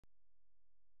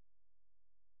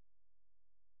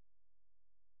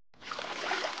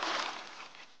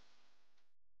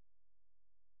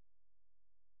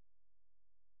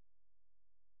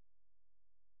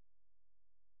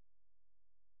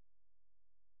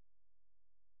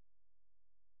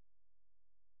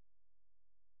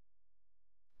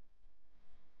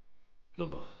那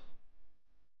么，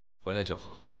回来就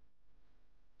好。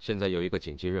现在有一个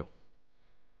紧急任务，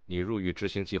你入狱执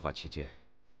行计划期间，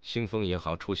兴丰银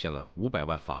行出现了500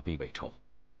万法币伪钞，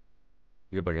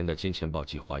日本人的金钱豹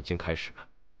计划已经开始了。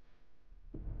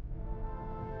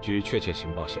据确切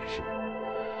情报显示，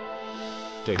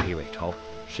这批伪钞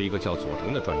是一个叫佐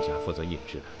藤的专家负责印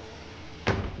制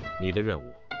的。你的任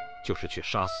务就是去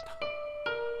杀死他，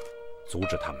阻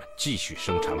止他们继续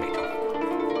生产伪钞。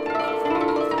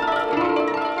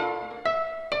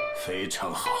非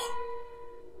常好。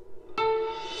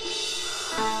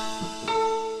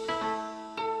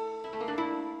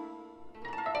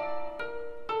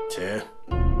请。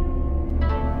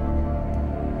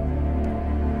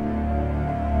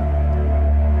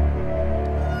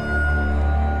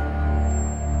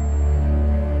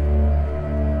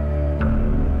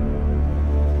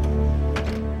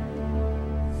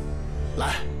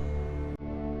来，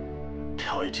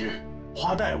跳一支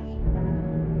花带舞。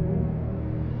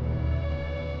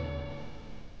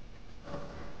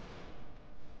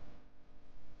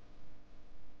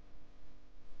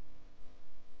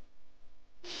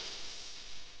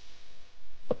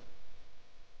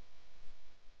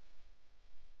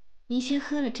您先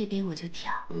喝了这杯，我就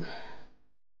跳。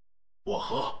我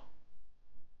喝。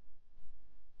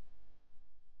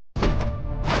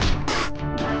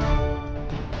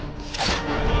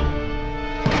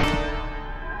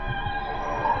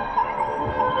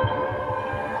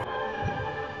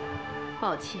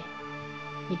抱歉，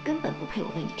你根本不配我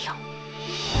为你跳。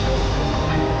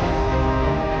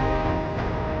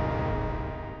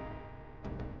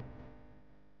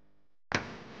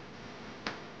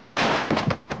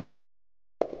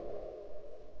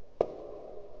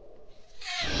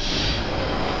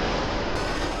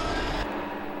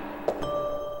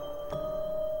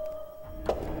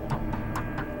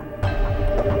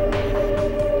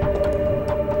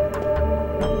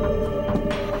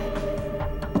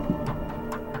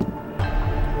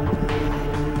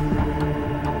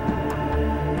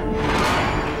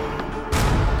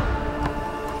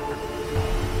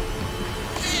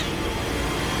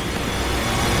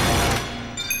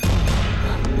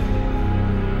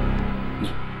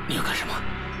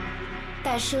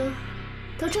大叔，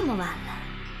都这么晚了，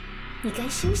你该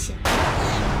休息了。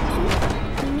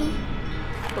咪咪，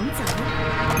我们走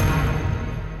了。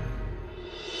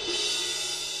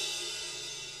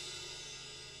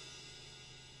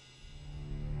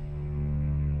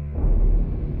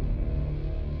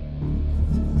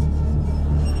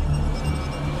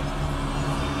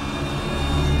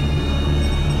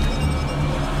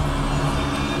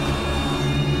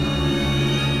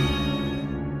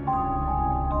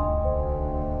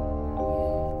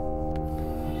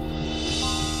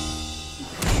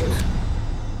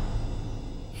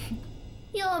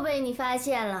又被你发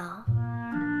现了。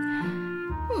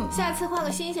下次换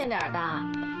个新鲜点的。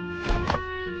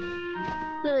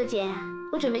露露姐，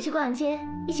我准备去逛街，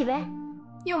一起呗。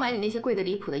又买你那些贵得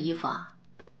离谱的衣服啊？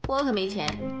我可没钱。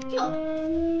哟，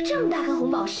这么大颗红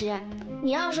宝石，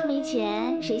你要说没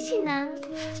钱，谁信呢？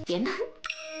别闹。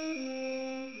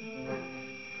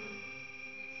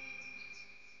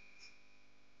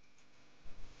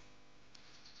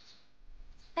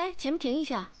哎，前面停一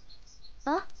下。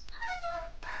啊？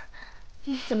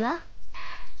怎么了？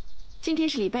今天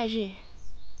是礼拜日。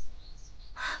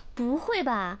不会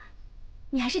吧？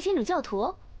你还是天主教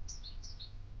徒？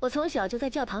我从小就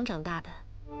在教堂长大的，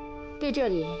对这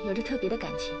里有着特别的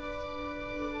感情。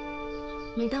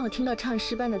每当我听到唱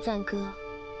诗般的赞歌，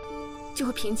就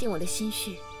会平静我的心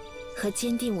绪和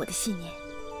坚定我的信念。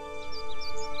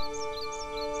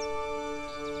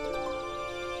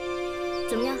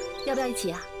怎么样，要不要一起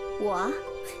啊？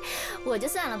我就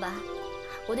算了吧。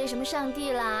我对什么上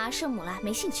帝啦、圣母啦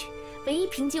没兴趣，唯一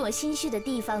平静我心绪的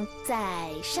地方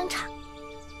在商场，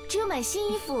只有买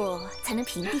新衣服才能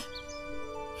平定。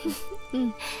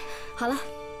好了，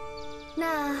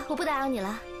那我不打扰你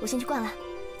了，我先去逛了，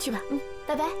去吧。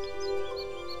拜拜。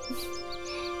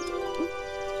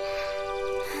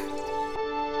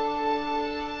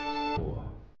我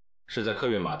是在客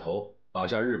运码头绑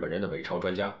架日本人的伪钞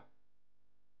专家，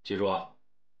记住啊，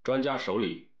专家手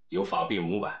里有法币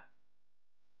500。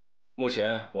目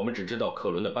前我们只知道客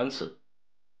轮的班次，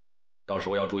到时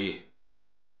候要注意。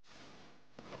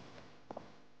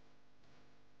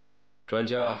专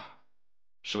家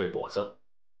是位跛子，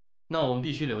那我们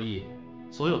必须留意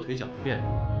所有腿脚不便人。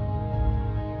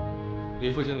李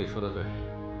副经理说的对，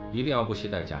一定要不惜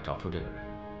代价找出这个人。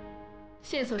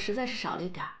线索实在是少了一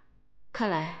点，看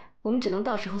来我们只能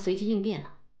到时候随机应变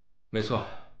了。没错，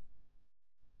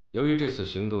由于这次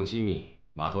行动机密，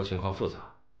码头情况复杂。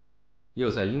又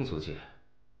在英租界，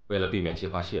为了避免计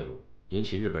划泄露，引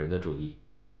起日本人的注意，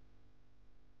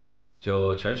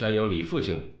就全权由李副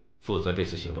经理负责这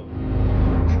次行动。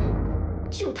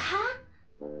就他？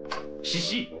西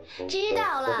西，知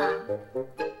道了，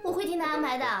我会听他安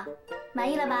排的，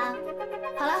满意了吧？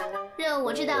好了，任务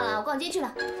我知道了，我逛街去了。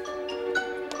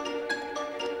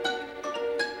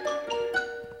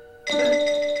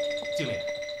经理，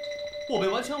我被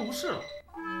完全无视了。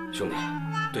兄弟，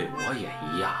对我也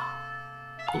一样，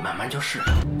你慢慢就是了。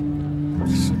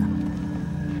是的。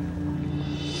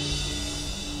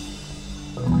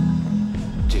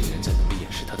这个人在努力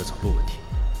掩饰他的走路问题。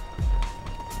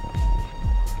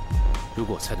如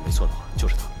果我猜的没错的话，就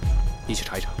是他。你去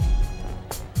查一查。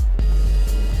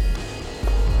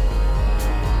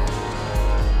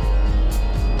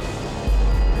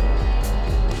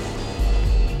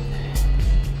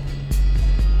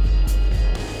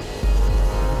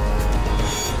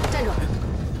站住！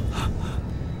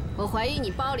我怀疑你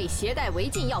包里携带违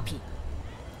禁药品，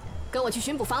跟我去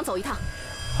巡捕房走一趟。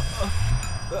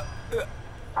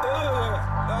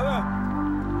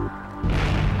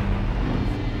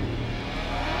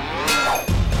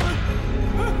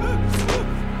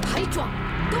还装？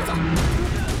跟我走！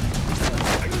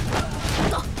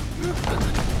走！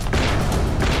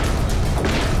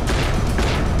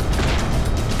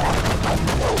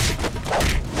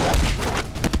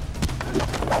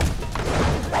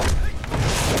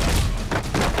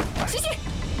西西！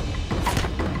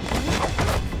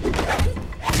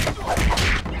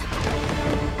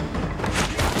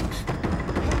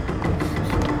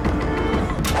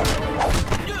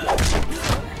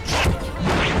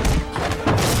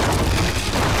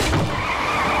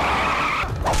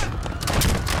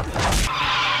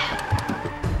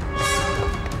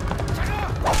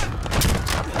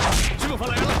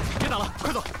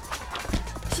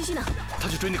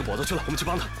追那个跛子去了，我们去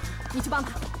帮他。你去帮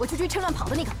他，我去追趁乱跑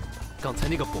的那个。刚才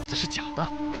那个跛子是假的，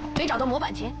没找到模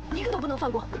板前，一个都不能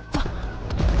放过。走。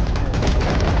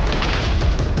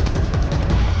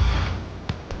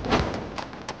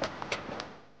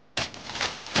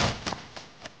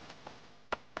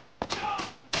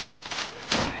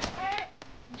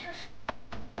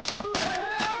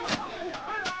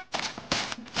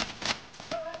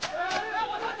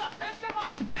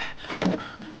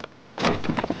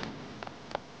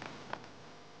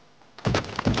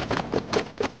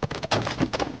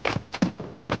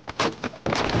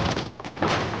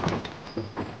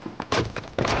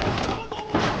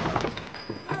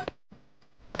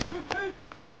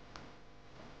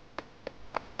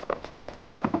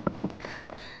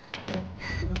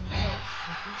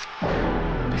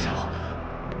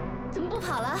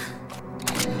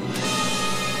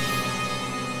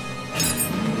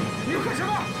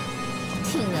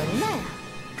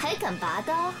敢拔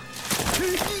刀？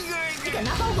你敢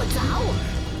拿包裹砸我？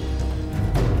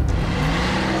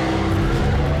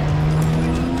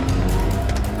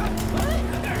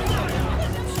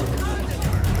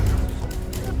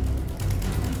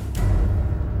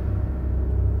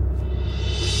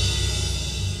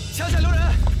枪下留人！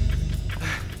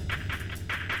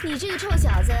你这个臭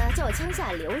小子叫我枪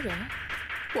下留人，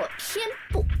我偏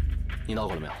不。你闹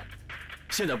够了没有？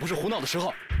现在不是胡闹的时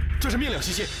候，这是命令，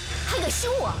西西。还敢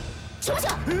凶我？求求！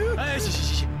哎，西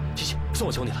西，算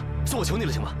我求你了，算我求你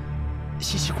了，行吗？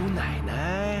西西姑奶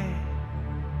奶。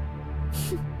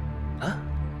哼，啊！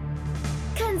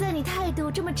看在你态度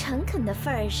这么诚恳的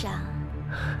份儿上，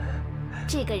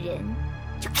这个人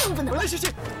就更不能。来，西西，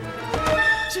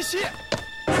西西。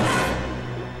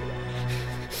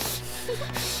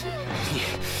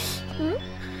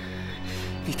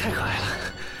你太可爱了。